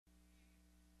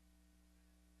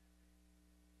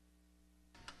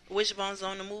Wishbone's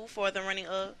on the move for the running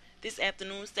of this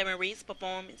afternoon's 7 race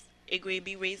performance. A grade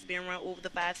B race being run over the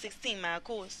 516-mile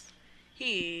course.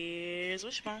 Here's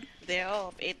Wishbone. They're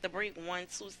off at the break 1,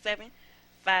 2, 7,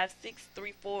 5, 6,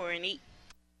 3, 4, and 8.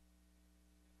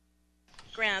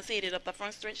 Grounds headed up the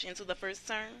front stretch into the first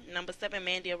turn. Number 7,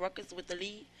 Mandy Ruckus with the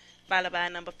lead, followed by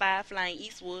number 5, Flying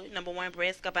Eastwood, number 1,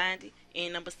 Braska Bondi,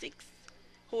 and number 6,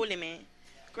 Holy Man.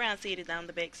 Grounds headed down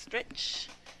the back stretch.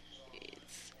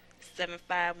 It's 7,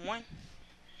 5, 1,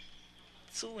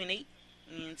 2, and 8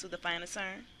 into the final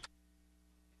turn.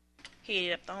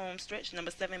 Headed up the home stretch.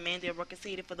 Number 7, Mandy Ruckus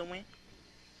headed for the win.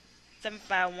 7,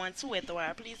 5, 1, 2 at the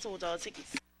wire. Please hold all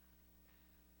tickets.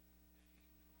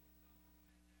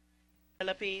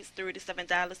 Pays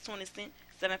 $37.20.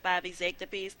 7-5 exacta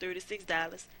pays $36.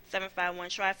 751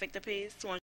 trifecta pays $200.